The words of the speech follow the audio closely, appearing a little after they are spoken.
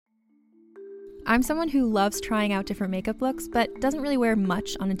I'm someone who loves trying out different makeup looks, but doesn't really wear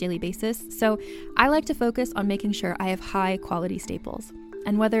much on a daily basis, so I like to focus on making sure I have high quality staples.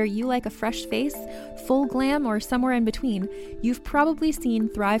 And whether you like a fresh face, full glam, or somewhere in between, you've probably seen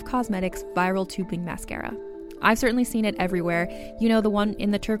Thrive Causemetics Viral Tubing Mascara. I've certainly seen it everywhere. You know, the one in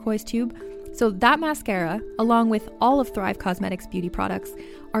the turquoise tube? So that mascara, along with all of Thrive Causemetics beauty products,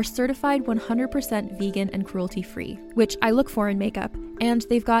 are certified 100% vegan and cruelty-free, which I look for in makeup, and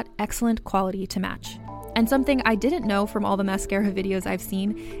they've got excellent quality to match. And something I didn't know from all the mascara videos I've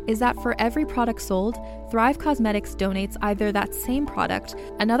seen is that for every product sold, Thrive Causemetics donates either that same product,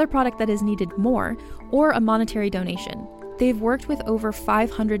 another product that is needed more, or a monetary donation. They've worked with over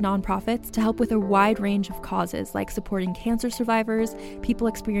 500 nonprofits to help with a wide range of causes like supporting cancer survivors, people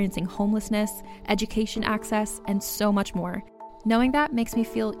experiencing homelessness, education access, and so much more. Knowing that makes me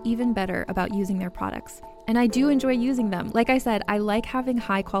feel even better about using their products. And I do enjoy using them. Like I said, I like having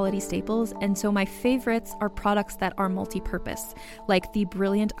high quality staples, and so my favorites are products that are multi-purpose, like the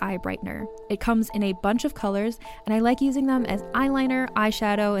Brilliant Eye Brightener. It comes in a bunch of colors, and I like using them as eyeliner,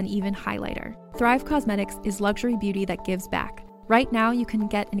 eyeshadow, and even highlighter. Thrive Causemetics is luxury beauty that gives back. Right now, you can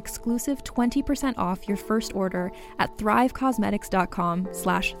get an exclusive 20% off your first order at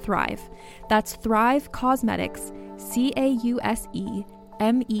thrivecausemetics.com/thrive. That's Thrive Causemetics,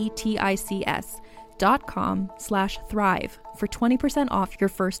 CAUSEMETICS.com/thrive for 20% off your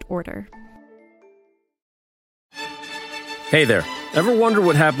first order. Hey there. Ever wonder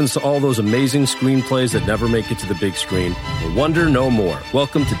what happens to all those amazing screenplays that never make it to the big screen? Well, wonder no more.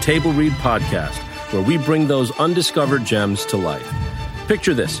 Welcome to Table Read Podcast, where we bring those undiscovered gems to life.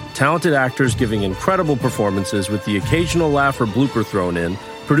 Picture this: talented actors giving incredible performances with the occasional laugh or blooper thrown in,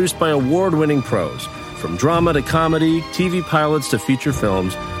 produced by award-winning pros. From drama to comedy, TV pilots to feature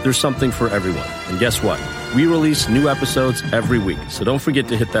films, there's something for everyone. And guess what? We release new episodes every week, so don't forget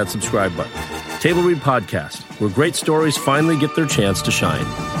to hit that subscribe button. Table Read Podcast, where great stories finally get their chance to shine.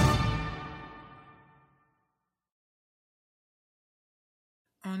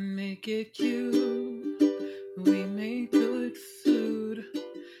 On Make It Cute, we make good food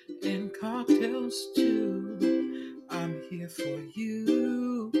and cocktails too. I'm here for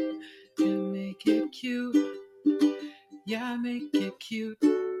you. And make it cute. Yeah, make it cute.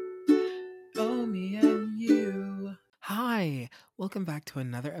 Oh, me and you. Hi, welcome back to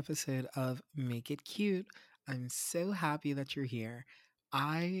another episode of Make It Cute. I'm so happy that you're here.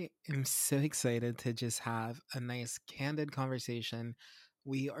 I am so excited to just have a nice candid conversation.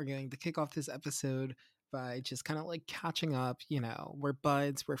 We are going to kick off this episode by just kind of like catching up. You know, we're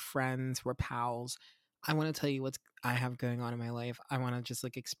buds, we're friends, we're pals. I want to tell you what I have going on in my life. I want to just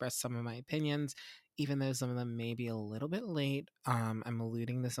like express some of my opinions, even though some of them may be a little bit late. I'm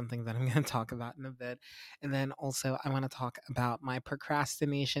alluding to something that I'm going to talk about in a bit. And then also, I want to talk about my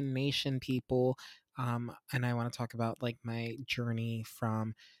procrastination nation, people. And I want to talk about like my journey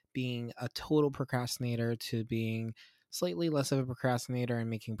from being a total procrastinator to being slightly less of a procrastinator and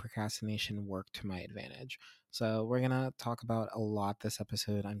making procrastination work to my advantage. So we're going to talk about a lot this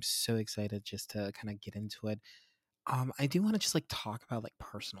episode. I'm so excited just to kind of get into it. I do want to just like talk about like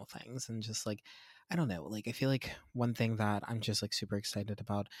personal things and just like, I don't know, like I feel like one thing that I'm just like super excited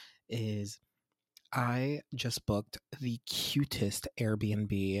about is I just booked the cutest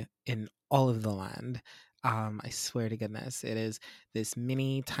Airbnb in all of the land. I swear to goodness, it is this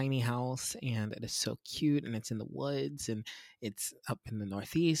mini tiny house and it is so cute and it's in the woods and it's up in the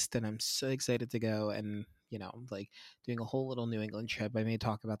Northeast and I'm so excited to go and, you know, like doing a whole little New England trip. I may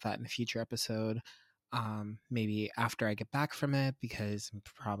talk about that in a future episode. Maybe after I get back from it, because I'm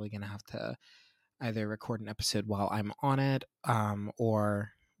probably going to have to either record an episode while I'm on it,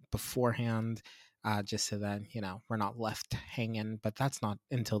 or beforehand, just so that, you know, we're not left hanging, but that's not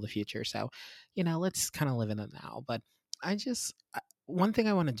until the future. So, you know, let's kind of live in it now. But one thing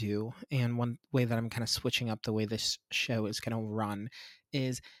I want to do, and one way that I'm kind of switching up the way this show is going to run,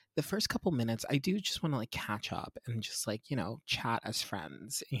 is the first couple minutes, I do just want to like catch up and just like, you know, chat as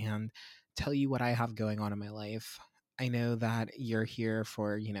friends and tell you what I have going on in my life. I know that you're here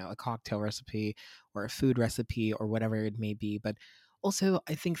for, you know, a cocktail recipe or a food recipe or whatever it may be, but also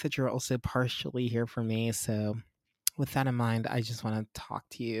I think that you're also partially here for me. So with that in mind, I just want to talk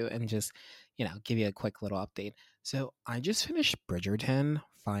to you and just, you know, give you a quick little update. So I just finished Bridgerton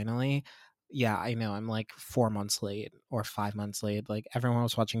finally. Yeah, I know I'm like 4 months late or 5 months late. Like everyone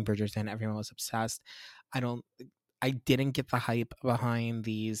was watching Bridgerton, everyone was obsessed. I don't I didn't get the hype behind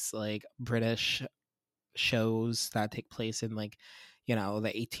these like British shows that take place in like, you know, the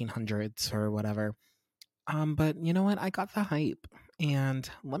 1800s or whatever. But you know what? I got the hype. And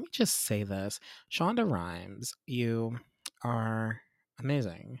let me just say this. Shonda Rhimes, you are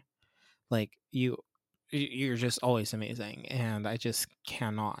amazing. Like you're just always amazing, and I just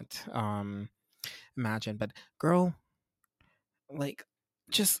cannot imagine. But girl, like,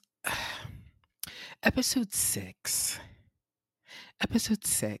 just episode 6. Episode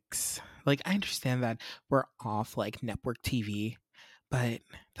 6. Like, I understand that we're off like network TV, but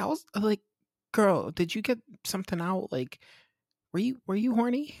that was like, girl, did you get something out? Like, were you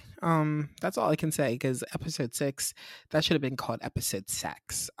horny? That's all I can say, because episode 6, that should have been called episode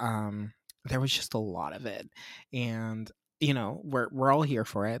sex. There was just a lot of it. And we're all here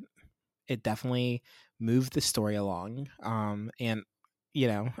for it. It definitely moved the story along. And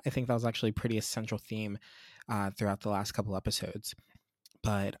I think that was actually a pretty essential theme throughout the last couple episodes.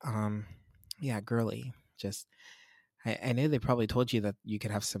 But yeah, girly, just I know they probably told you that you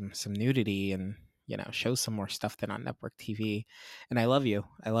could have some nudity and show some more stuff than on network TV. And I love you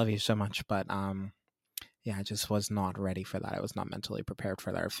so much, but yeah, I just was not ready for that. I was not mentally prepared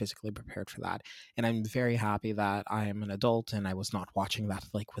for that or physically prepared for that. And I'm very happy that I am an adult and I was not watching that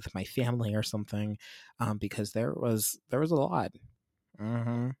like with my family or something, because there was a lot.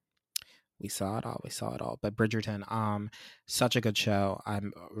 Mm-hmm. We saw it all. We saw it all. But Bridgerton, such a good show.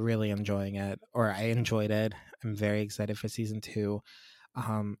 I'm really enjoying it, or I enjoyed it. I'm very excited for season 2.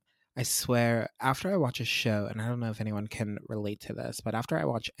 I swear, after I watch a show, and I don't know if anyone can relate to this, but after I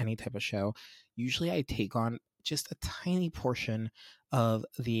watch any type of show, usually I take on just a tiny portion of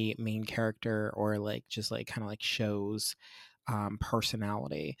the main character, or like just like kind of like shows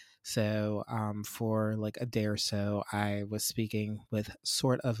personality. So for like a day or so, I was speaking with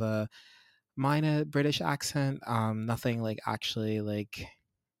sort of a minor British accent, nothing like actually like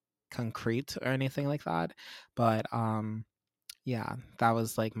concrete or anything like that. But yeah, that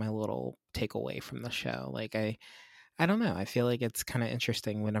was like my little takeaway from the show. Like I don't know. I feel like it's kind of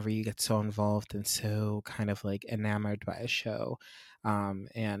interesting whenever you get so involved and so kind of like enamored by a show.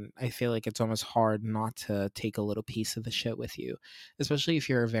 And I feel like it's almost hard not to take a little piece of the show with you, especially if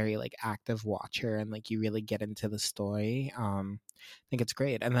you're a very like active watcher and like you really get into the story. I think it's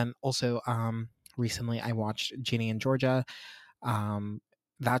great. And then also, recently I watched Ginny and Georgia.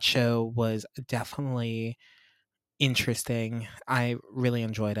 That show was definitely interesting. I really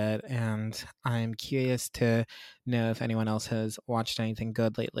enjoyed it, and I'm curious to know if anyone else has watched anything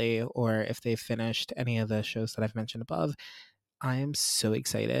good lately or if they've finished any of the shows that I've mentioned above. I am so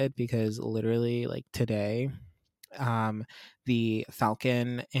excited because literally, like today, the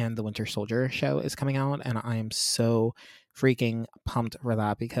Falcon and the Winter Soldier show is coming out, and I am so freaking pumped for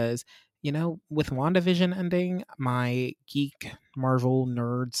that because, with WandaVision ending, my geek Marvel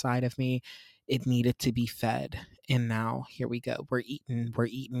nerd side of me, it needed to be fed. And now here we go. We're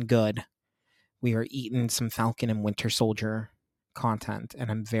eating good. We are eating some Falcon and Winter Soldier content, and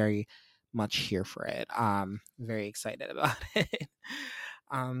I'm very much here for it. Very excited about it.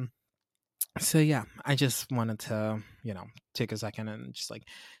 So yeah, I just wanted to, take a second and just like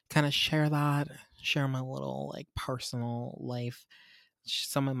kind of share my little like personal life,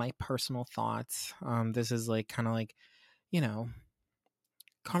 some of my personal thoughts. This is like kind of like, you know,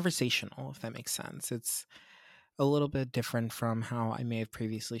 conversational, if that makes sense. It's a little bit different from how I may have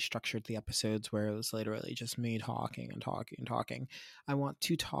previously structured the episodes where it was literally just me talking and talking and talking. I want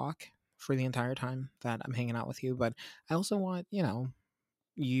to talk for the entire time that I'm hanging out with you, but I also want,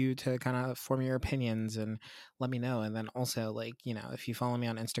 you to kind of form your opinions and let me know. And then also, like, if you follow me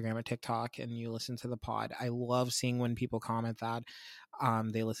on Instagram or TikTok and you listen to the pod, I love seeing when people comment that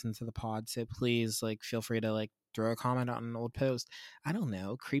they listen to the pod. So please, like, feel free to like throw a comment on an old post. I don't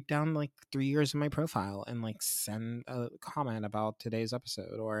know, creep down like 3 years in my profile and like send a comment about today's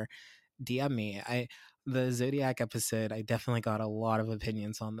episode, or DM me. The Zodiac episode, I definitely got a lot of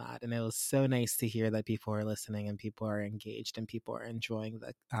opinions on that, and it was so nice to hear that people are listening and people are engaged and people are enjoying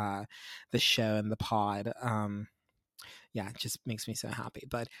the show and the pod. Yeah, it just makes me so happy.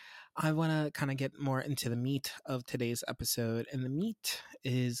 But I want to kind of get more into the meat of today's episode. And the meat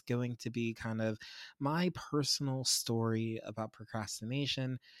is going to be kind of my personal story about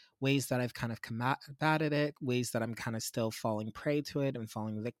procrastination, ways that I've kind of combated it, ways that I'm kind of still falling prey to it and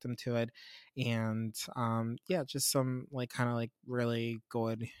falling victim to it. And yeah, just some like kind of like really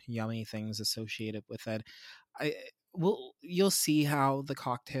good, yummy things associated with it. You'll see how the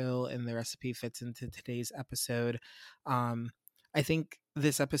cocktail and the recipe fits into today's episode. I think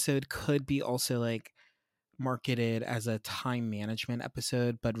this episode could be also like marketed as a time management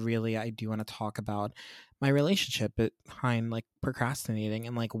episode, but really I do want to talk about my relationship behind like procrastinating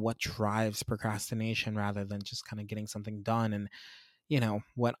and like what drives procrastination rather than just kind of getting something done, and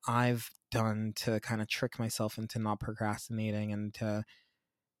what I've done to kind of trick myself into not procrastinating and to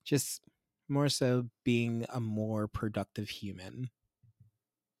just more so being a more productive human.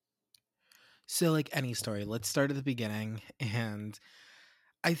 So, like any story, let's start at the beginning. And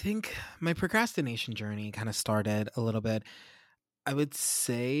I think my procrastination journey kind of started a little bit, I would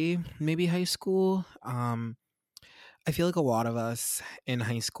say maybe high school. I feel like a lot of us in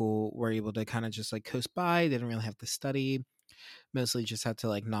high school were able to kind of just like coast by, didn't really have to study, mostly just had to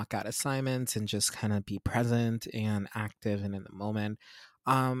like knock out assignments and just kind of be present and active and in the moment.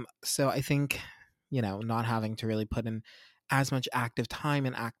 So I think, not having to really put in as much active time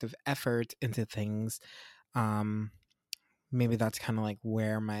and active effort into things, um, maybe that's kind of like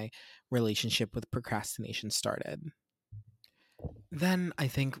where my relationship with procrastination started. Then I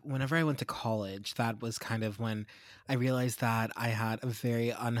think whenever I went to college, that was kind of when I realized that I had a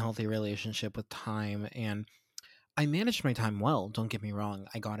very unhealthy relationship with time, and I managed my time well, don't get me wrong.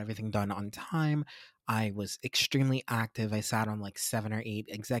 I got everything done on time. I was extremely active. I sat on like 7 or 8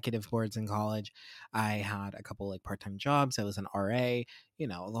 executive boards in college. I had a couple like part-time jobs. I was an RA, the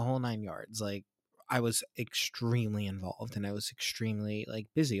whole 9 yards. Like I was extremely involved and I was extremely like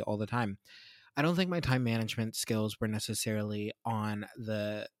busy all the time. I don't think my time management skills were necessarily on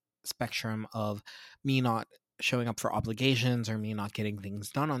the spectrum of me not showing up for obligations or me not getting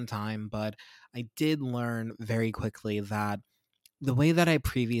things done on time, but I did learn very quickly that the way that I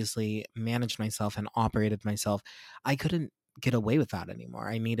previously managed myself and operated myself, I couldn't get away with that anymore.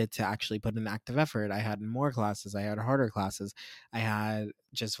 I needed to actually put in active effort. I had more classes, I had harder classes, I had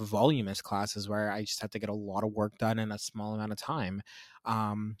just voluminous classes where I just had to get a lot of work done in a small amount of time.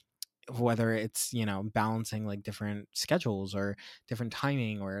 Um, whether it's balancing like different schedules or different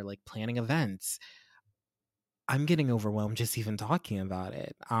timing or like planning events, I'm getting overwhelmed just even talking about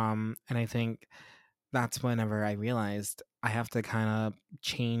it. And I think that's whenever I realized I have to kind of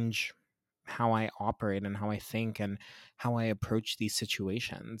change how I operate and how I think and how I approach these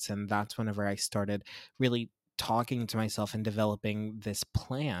situations. And that's whenever I started really talking to myself and developing this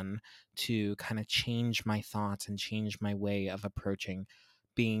plan to kind of change my thoughts and change my way of approaching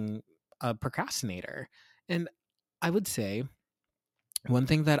being a procrastinator. And I would say one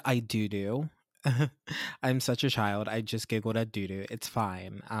thing that I do, I'm such a child. I just giggled at doo doo. It's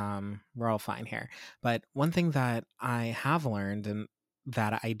fine. We're all fine here. But one thing that I have learned and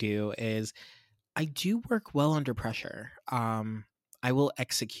that I do is I do work well under pressure. I will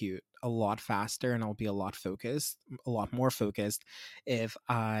execute a lot faster and I'll be a lot more focused if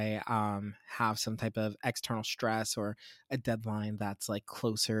I have some type of external stress or a deadline that's like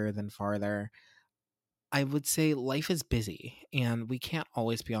closer than farther. I would say life is busy and we can't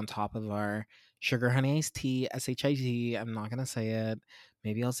always be on top of our sugar honey iced tea, SHIT. I'm not going to say it.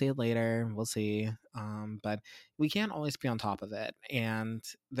 Maybe I'll say it later. We'll see. But we can't always be on top of it. And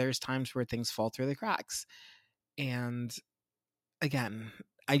there's times where things fall through the cracks. And again,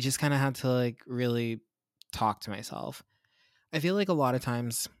 I just kind of had to like really talk to myself. I feel like a lot of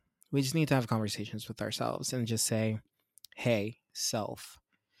times we just need to have conversations with ourselves and just say, hey, self,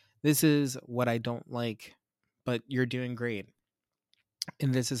 this is what I don't like, but you're doing great.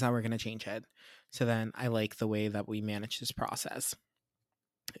 And this is how we're going to change it. So then I like the way that we manage this process.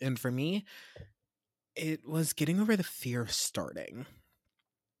 And for me, it was getting over the fear of starting.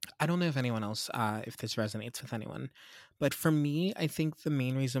 I don't know if anyone else, if this resonates with anyone, but for me, I think the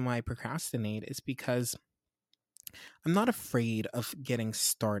main reason why I procrastinate is because I'm not afraid of getting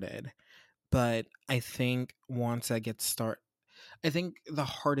started. But I think once I get I think the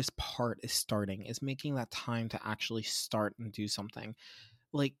hardest part is starting, is making that time to actually start and do something.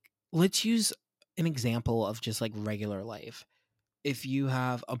 Like, let's use an example of just like regular life. If you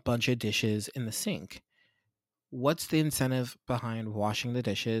have a bunch of dishes in the sink, what's the incentive behind washing the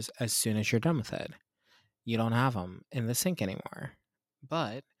dishes as soon as you're done with it? You don't have them in the sink anymore.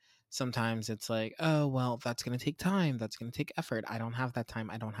 But sometimes it's like, oh, well, that's going to take time. That's going to take effort. I don't have that time.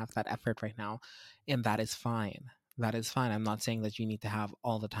 I don't have that effort right now. And that is fine. That is fine. I'm not saying that you need to have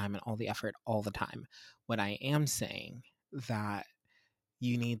all the time and all the effort all the time. What I am saying that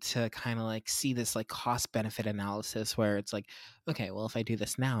you need to kind of like see this like cost benefit analysis where it's like, okay, well, if I do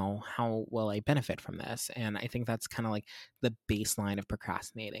this now, how will I benefit from this? And I think that's kind of like the baseline of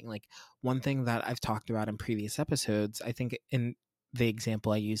procrastinating. Like, one thing that I've talked about in previous episodes, I think in the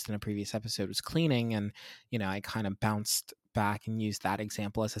example I used in a previous episode was cleaning. And, I kind of bounced back and used that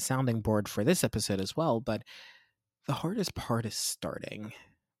example as a sounding board for this episode as well. But the hardest part is starting.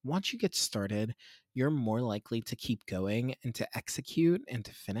 Once you get started, you're more likely to keep going and to execute and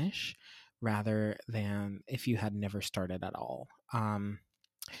to finish rather than if you had never started at all.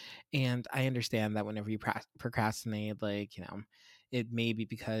 And I understand that whenever you procrastinate, like, it may be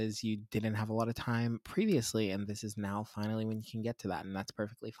because you didn't have a lot of time previously, and this is now finally when you can get to that, and that's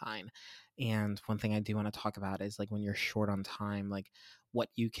perfectly fine. And one thing I do want to talk about is like when you're short on time, like what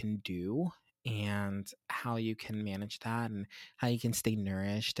you can do and how you can manage that and how you can stay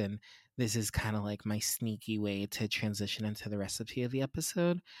nourished. And this is kind of like my sneaky way to transition into the recipe of the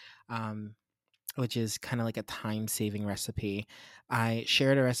episode. Which is kind of like a time-saving recipe. I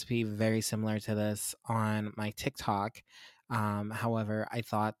shared a recipe very similar to this on my TikTok. However, I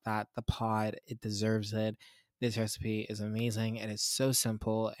thought that the pod, it deserves it. This recipe is amazing. It is so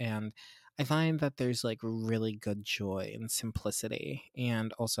simple, and I find that there's like really good joy in simplicity.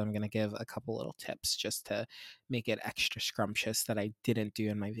 And also, I'm going to give a couple little tips just to make it extra scrumptious that I didn't do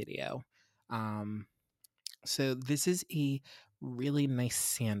in my video. So this is a really nice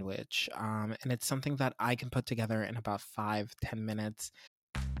sandwich, and it's something that I can put together in about 5-10 minutes.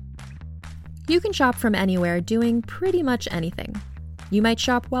 You can shop from anywhere doing pretty much anything. You might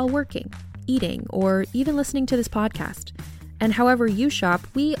shop while working, eating, or even listening to this podcast. And however you shop,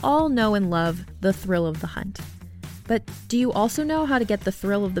 we all know and love the thrill of the hunt. But do you also know how to get the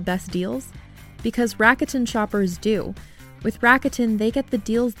thrill of the best deals? Because Rakuten shoppers do. With Rakuten, they get the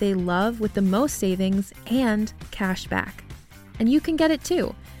deals they love with the most savings and cash back. And you can get it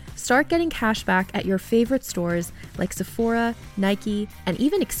too. Start getting cash back at your favorite stores like Sephora, Nike, and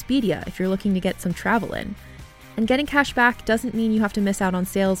even Expedia if you're looking to get some travel in. And getting cash back doesn't mean you have to miss out on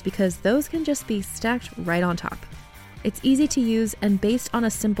sales because those can just be stacked right on top. It's easy to use and based on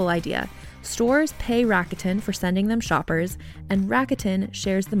a simple idea. Stores pay Rakuten for sending them shoppers, and Rakuten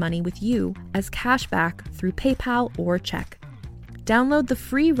shares the money with you as cash back through PayPal or check. Download the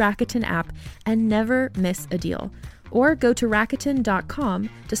free Rakuten app and never miss a deal. Or go to Rakuten.com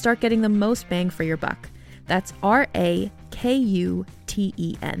to start getting the most bang for your buck. That's Rakuten.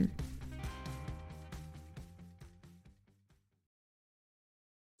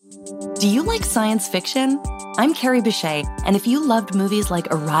 Do you like science fiction? I'm Carrie Bechet, and if you loved movies like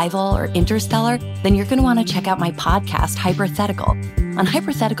Arrival or Interstellar, then you're going to want to check out my podcast, Hypothetical. On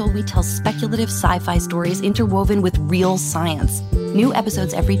Hypothetical, we tell speculative sci-fi stories interwoven with real science. New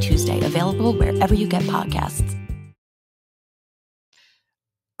episodes every Tuesday, available wherever you get podcasts.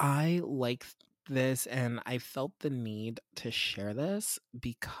 I like this, and I felt the need to share this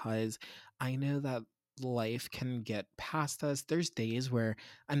because I know that life can get past us. There's days where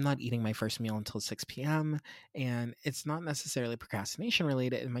I'm not eating my first meal until 6 p.m., and it's not necessarily procrastination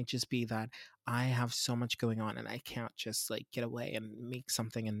related. It might just be that I have so much going on and I can't just like get away and make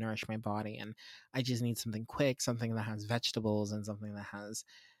something and nourish my body. And I just need something quick, something that has vegetables and something that has,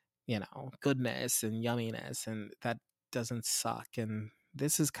 goodness and yumminess, and that doesn't suck. And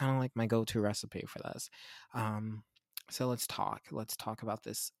this is kind of like my go-to recipe for this. So let's talk about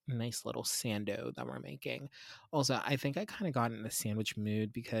this nice little sando that we're making. Also, I think I kind of got in the sandwich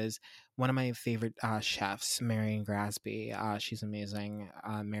mood because one of my favorite chefs, Marion Grasby, she's amazing.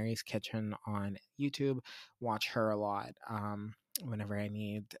 Mary's Kitchen on YouTube. Watch her a lot. Whenever I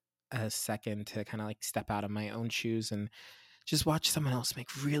need a second to kind of like step out of my own shoes and just watch someone else make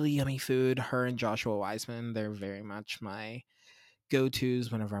really yummy food. Her and Joshua Wiseman, they're very much my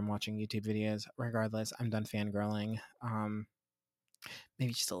go-tos whenever I'm watching YouTube videos. Regardless, I'm done fangirling.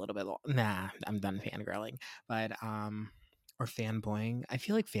 Maybe just a little bit. Nah, I'm done fangirling. But or fanboying. I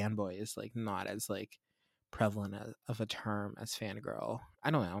feel like fanboy is like not as like prevalent of a term as fangirl.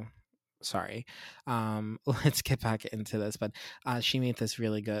 I don't know. Sorry. Let's get back into this. But she made this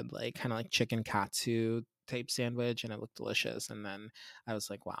really good, like kind of like chicken katsu type sandwich, and it looked delicious. And then I was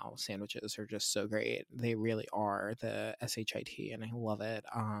like, wow, sandwiches are just so great. They really are the SHIT, and I love it.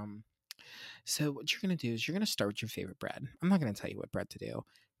 So what you're gonna do is you're gonna start with your favorite bread. I'm not gonna tell you what bread to do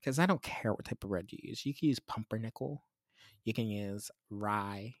because I don't care what type of bread you use. You can use pumpernickel, you can use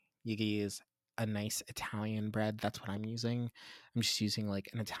rye, you can use a nice Italian bread. That's what I'm using. I'm just using like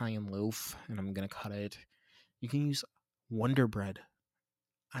an Italian loaf, and I'm gonna cut it. You can use Wonder Bread.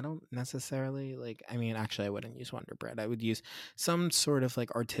 I don't necessarily like, I mean, actually, I wouldn't use Wonder Bread. I would use some sort of like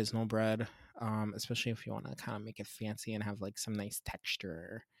artisanal bread, especially if you want to kind of make it fancy and have like some nice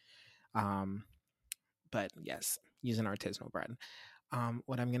texture. Um, but yes, use an artisanal bread.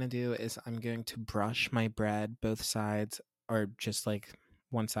 What I'm going to do is I'm going to brush my bread, both sides, or just like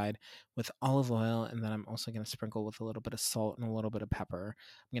one side, with olive oil, and then I'm also going to sprinkle with a little bit of salt and a little bit of pepper.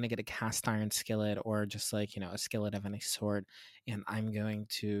 I'm going to get a cast iron skillet, or just like, a skillet of any sort, and I'm going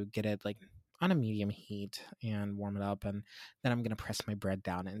to get it like on a medium heat and warm it up, and then I'm going to press my bread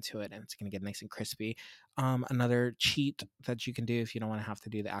down into it, and it's going to get nice and crispy. Another cheat that you can do if you don't want to have to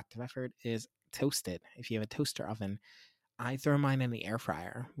do the active effort is toast it. If you have a toaster oven, I throw mine in the air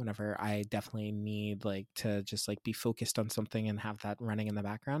fryer whenever I definitely need like to just like be focused on something and have that running in the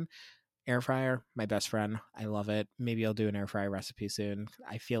background. Air fryer, my best friend. I love it. Maybe I'll do an air fryer recipe soon.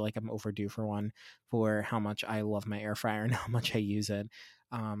 I feel like I'm overdue for one, for how much I love my air fryer and how much I use it.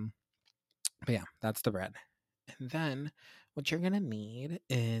 But yeah, that's the bread. And then what you're gonna need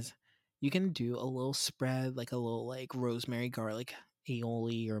is you can do a little spread, like a little like rosemary garlic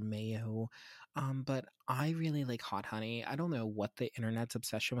aioli or mayo. But I really like hot honey. I don't know what the internet's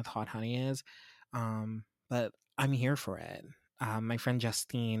obsession with hot honey is. But I'm here for it. My friend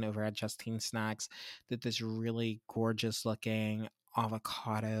Justine over at Justine Snacks did this really gorgeous looking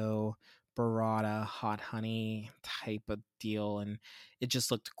avocado burrata hot honey type of deal, and it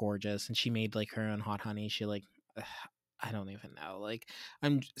just looked gorgeous. And she made like her own hot honey. She like ugh, I don't even know. Like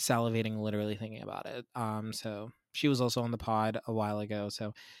I'm salivating literally thinking about it. So she was also on the pod a while ago.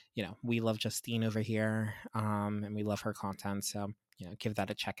 So, we love Justine over here. And we love her content. So, give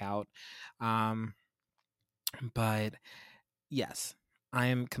that a check out. But yes, I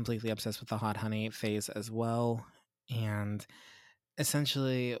am completely obsessed with the hot honey phase as well. And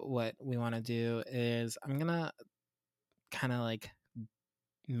essentially what we want to do is I'm gonna kind of like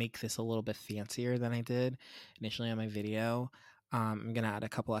make this a little bit fancier than I did initially on my video. I'm gonna add a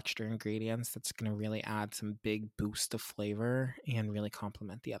couple extra ingredients that's gonna really add some big boost of flavor and really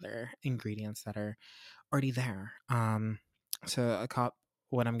complement the other ingredients that are already there. So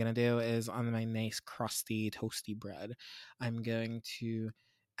what I'm gonna do is on my nice crusty toasty bread, I'm going to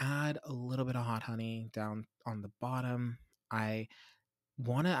add a little bit of hot honey down on the bottom. I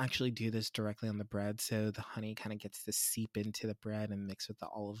want to actually do this directly on the bread so the honey kind of gets to seep into the bread and mix with the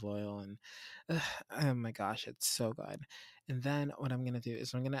olive oil, and oh my gosh, it's so good. And then what I'm going to do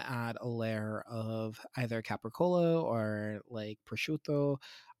is I'm going to add a layer of either capricola or like prosciutto.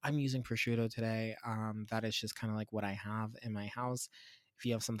 I'm using prosciutto today. That is just kind of like what I have in my house. If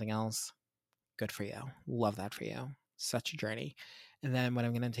you have something else, good for you. Love that for you. Such a journey. And then what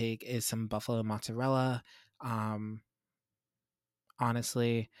I'm going to take is some buffalo mozzarella.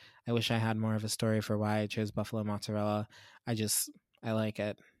 Honestly, I wish I had more of a story for why I chose buffalo mozzarella. I like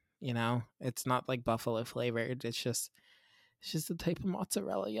it. It's not like buffalo flavored. It's just a type of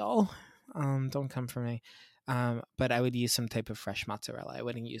mozzarella, y'all. Don't come for me. But I would use some type of fresh mozzarella. I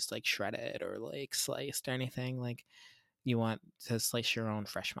wouldn't use like shredded or like sliced or anything. Like you want to slice your own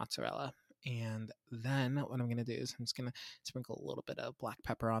fresh mozzarella. And then what I'm going to do is I'm just going to sprinkle a little bit of black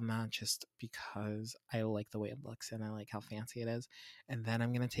pepper on that just because I like the way it looks and I like how fancy it is. And then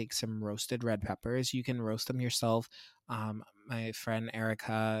I'm going to take some roasted red peppers. You can roast them yourself. My friend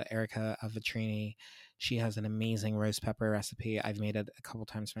Erica Avatrini, she has an amazing roast pepper recipe. I've made it a couple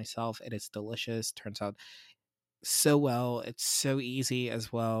times myself. It is delicious. Turns out so well. It's so easy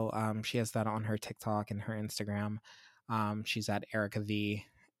as well. She has that on her TikTok and her Instagram. She's at Erica V,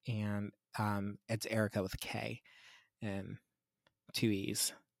 and it's Erica with a K and two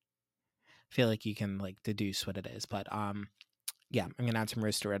E's. I feel like you can like deduce what it is, but yeah, I'm gonna add some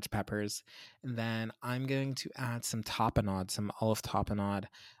roasted red peppers, and then I'm going to add some tapenade, some olive tapenade.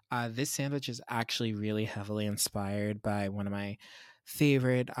 This sandwich is actually really heavily inspired by one of my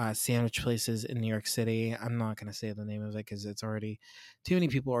favorite sandwich places in New York City. I'm not gonna say the name of it because it's already too many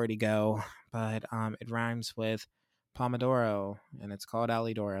people already go, but it rhymes with Pomodoro, and it's called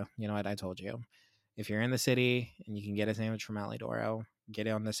Alidoro. You know what? I told you. If you're in the city and you can get a sandwich from Alidoro, get it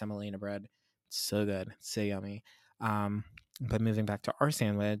on the semolina bread. It's so good. It's so yummy. But moving back to our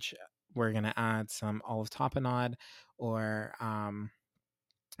sandwich, we're going to add some olive tapenade, or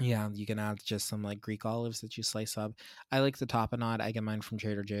yeah, you can add just some like Greek olives that you slice up. I like the tapenade. I get mine from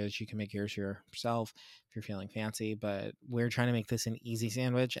Trader Joe's. You can make yours yourself if you're feeling fancy, but we're trying to make this an easy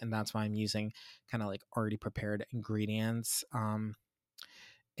sandwich, and that's why I'm using kind of like already prepared ingredients.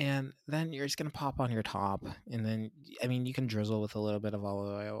 And then you're just going to pop on your top. And then, I mean, you can drizzle with a little bit of olive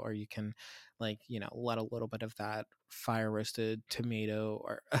oil, or you can like, let a little bit of that fire roasted tomato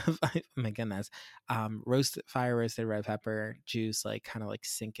or oh my goodness, fire roasted red pepper juice, like kind of like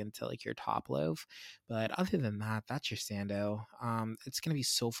sink into like your top loaf. But other than that, that's your sando. It's going to be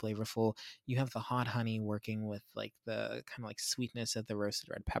so flavorful. You have the hot honey working with like the kind of like sweetness of the roasted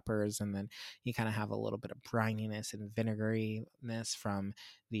red peppers. And then you kind of have a little bit of brininess and vinegariness from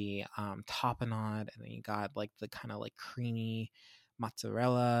the tapenade, and then you got like the kind of like creamy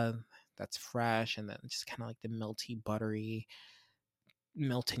mozzarella that's fresh, and then just kind of like the melty buttery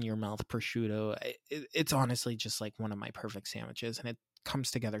melt in your mouth prosciutto. It's honestly just like one of my perfect sandwiches, and it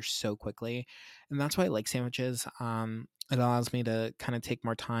comes together so quickly, and that's why I like sandwiches. It allows me to kind of take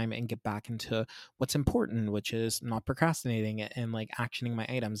more time and get back into what's important, which is not procrastinating and like actioning my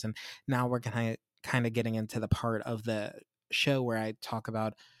items. And now we're gonna kind of getting into the part of the show where I talk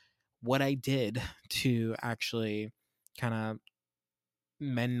about what I did to actually kind of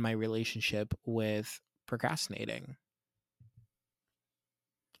mend my relationship with procrastinating.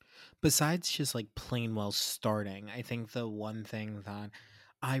 Besides just like plain well starting, I think the one thing that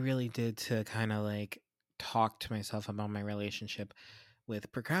I really did to kind of like talk to myself about my relationship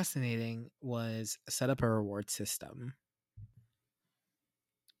with procrastinating was set up a reward system.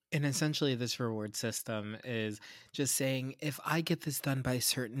 And essentially, this reward system is just saying if I get this done by a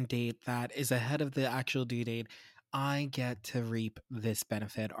certain date that is ahead of the actual due date, I get to reap this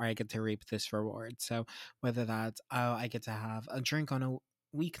benefit or I get to reap this reward. So, whether that's, oh, I get to have a drink on a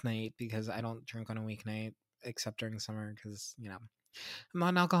weeknight because I don't drink on a weeknight except during summer because, I'm not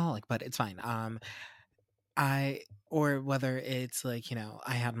an alcoholic, but it's fine. I or whether it's like,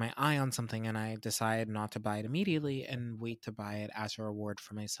 I had my eye on something and I decide not to buy it immediately and wait to buy it as a reward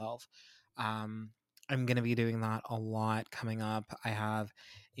for myself. Um, I'm going to be doing that a lot coming up. I have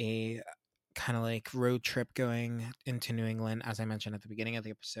a kind of like road trip going into New England, as I mentioned at the beginning of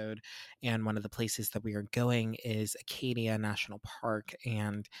the episode. And one of the places that we are going is Acadia National Park.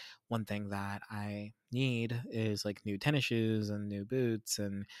 And one thing that I need is like new tennis shoes and new boots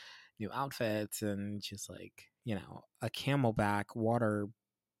and new outfits and just like, a camelback water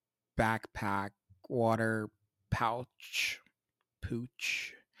backpack, water pooch.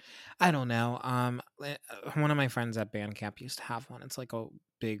 I don't know. One of my friends at band camp used to have one. It's like a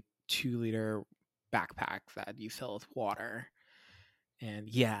big 2-liter backpack that you fill with water. And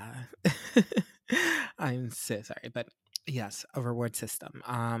yeah, I'm so sorry, but yes, a reward system.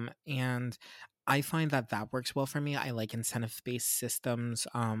 And I find that works well for me. I like incentive-based systems.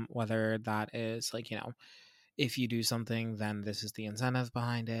 Whether that is like, if you do something, then this is the incentive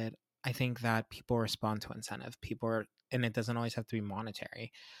behind it. I think that people respond to incentive. And it doesn't always have to be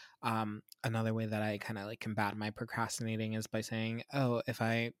monetary. Another way that I kind of like combat my procrastinating is by saying, oh, if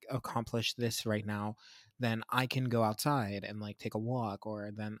I accomplish this right now, then I can go outside and like take a walk,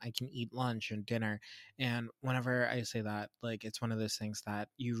 or then I can eat lunch and dinner. And whenever I say that, like, it's one of those things that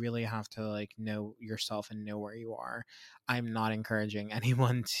you really have to like know yourself and know where you are. I'm not encouraging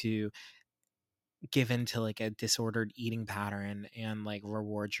anyone to give into like a disordered eating pattern and like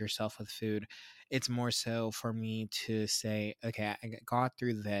reward yourself with food. It's more so for me to say, okay, I got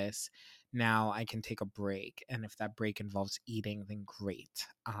through this. Now I can take a break. And if that break involves eating, then great.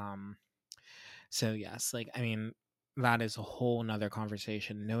 So yes, like, I mean, that is a whole nother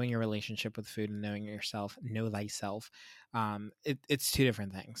conversation. Knowing your relationship with food and knowing yourself, know thyself. It's two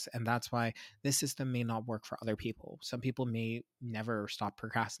different things. And that's why this system may not work for other people. Some people may never stop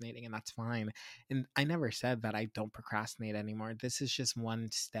procrastinating, and that's fine. And I never said that I don't procrastinate anymore. This is just one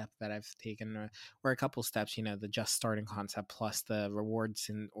step that I've taken, or a couple steps, the just starting concept plus the rewards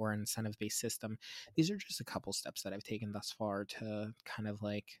or incentive based system. These are just a couple steps that I've taken thus far to kind of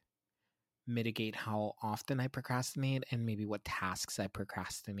like mitigate how often I procrastinate and maybe what tasks I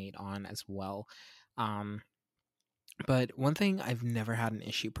procrastinate on as well. Um, but one thing I've never had an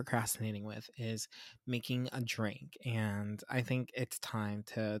issue procrastinating with is making a drink. And I think it's time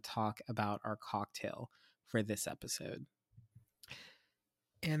to talk about our cocktail for this episode.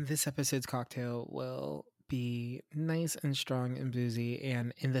 And this episode's cocktail will be nice and strong and boozy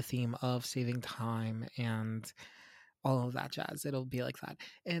and in the theme of saving time and all of that jazz. It'll be like that.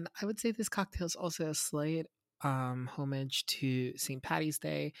 And I would say this cocktail is also a slight homage to St. Patty's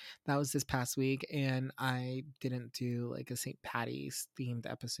Day. That was this past week, and I didn't do like a St. Patty's themed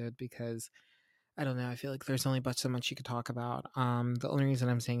episode because I don't know, I feel like there's only but so much you could talk about. The only reason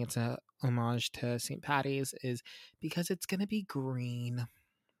I'm saying it's a homage to St. Patty's is because it's gonna be green.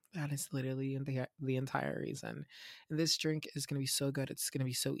 That is literally the entire reason. And this drink is going to be so good. It's going to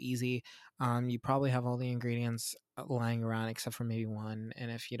be so easy. You probably have all the ingredients lying around except for maybe one.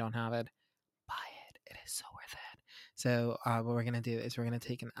 And if you don't have it, buy it. It is so worth it. So what we're going to do is we're going to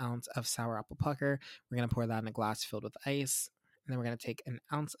take an ounce of sour apple pucker. We're going to pour that in a glass filled with ice. And then we're going to take an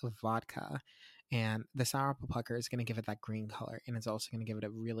ounce of vodka. And the sour apple pucker is going to give it that green color. And it's also going to give it a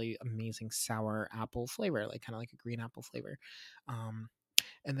really amazing sour apple flavor, like kind of like a green apple flavor.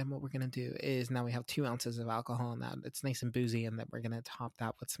 And then what we're going to do is now we have 2 ounces of alcohol in that. It's nice and boozy. And then we're going to top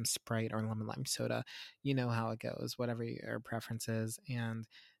that with some Sprite or lemon lime soda. You know how it goes, whatever your preference is. And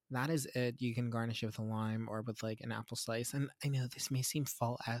that is it. You can garnish it with a lime or with like an apple slice. And I know this may seem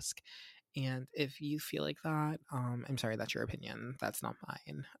fall-esque. And if you feel like that, I'm sorry, that's your opinion. That's not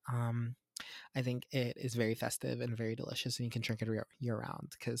mine. I think it is very festive and very delicious, and you can drink it year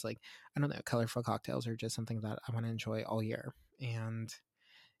round because, like, I don't know, colorful cocktails are just something that I want to enjoy all year. And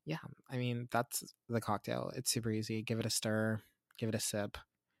yeah, I mean, that's the cocktail. It's super easy. Give it a stir, give it a sip,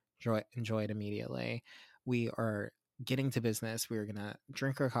 enjoy it immediately. We are getting to business. We're going to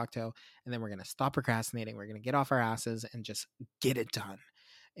drink our cocktail, and then we're going to stop procrastinating. We're going to get off our asses and just get it done.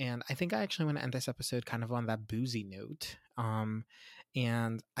 And I think I actually want to end this episode kind of on that boozy note.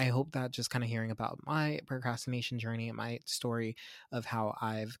 And I hope that just kind of hearing about my procrastination journey and my story of how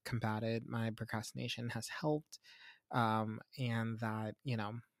I've combated my procrastination has helped. And that,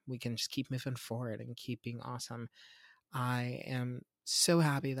 we can just keep moving forward and keep being awesome. I am so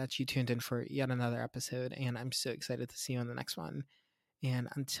happy that you tuned in for yet another episode, and I'm so excited to see you on the next one. And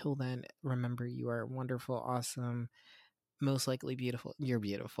until then, remember, you are wonderful, awesome, most likely beautiful. You're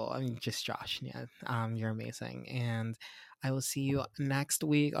beautiful. I mean, just Josh. Yeah. You're amazing. And I will see you next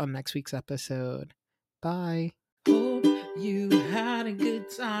week on next week's episode. Bye. Hope you had a good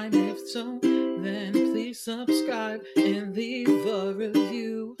time. If so, then please subscribe and leave a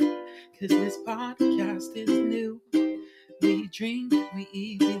review, 'cause this podcast is new. We drink, we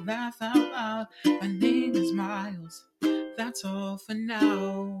eat, we laugh out loud. My name is Miles. That's all for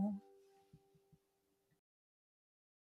now.